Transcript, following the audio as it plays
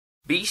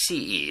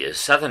BCE is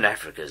Southern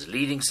Africa's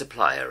leading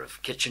supplier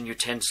of kitchen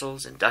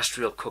utensils,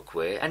 industrial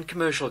cookware and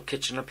commercial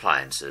kitchen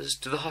appliances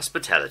to the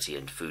hospitality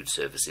and food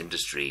service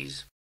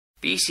industries.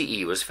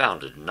 BCE was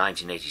founded in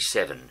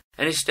 1987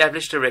 and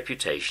established a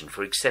reputation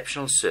for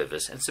exceptional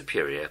service and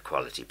superior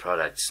quality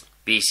products.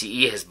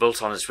 BCE has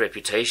built on its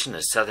reputation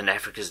as Southern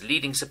Africa's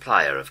leading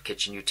supplier of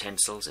kitchen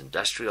utensils,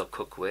 industrial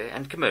cookware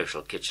and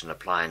commercial kitchen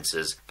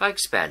appliances by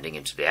expanding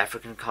into the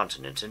African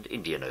continent and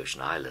Indian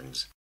Ocean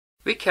islands.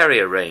 We carry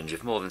a range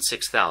of more than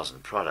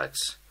 6,000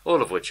 products,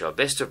 all of which are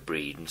best of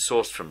breed and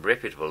sourced from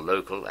reputable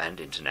local and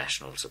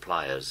international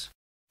suppliers.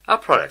 Our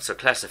products are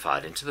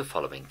classified into the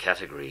following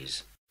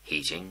categories: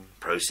 heating,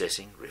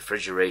 processing,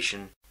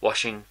 refrigeration,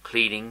 washing,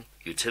 cleaning,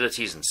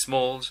 utilities and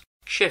smalls,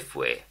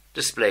 chefware,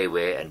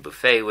 displayware and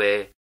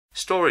buffetware,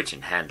 storage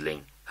and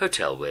handling,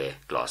 hotelware,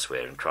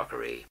 glassware and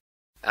crockery.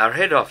 Our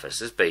head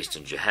office is based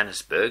in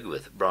Johannesburg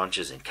with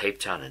branches in Cape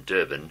Town and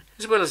Durban,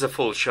 as well as a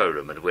full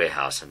showroom and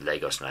warehouse in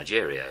Lagos,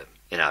 Nigeria.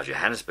 In our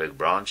Johannesburg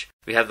branch,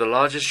 we have the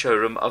largest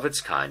showroom of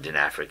its kind in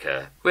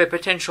Africa, where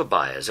potential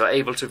buyers are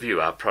able to view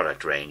our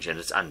product range in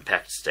its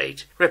unpacked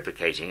state,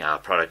 replicating our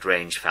product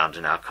range found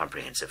in our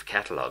comprehensive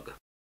catalogue.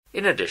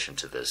 In addition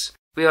to this,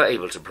 we are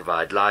able to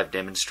provide live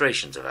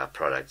demonstrations of our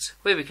products,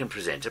 where we can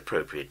present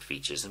appropriate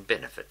features and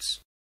benefits.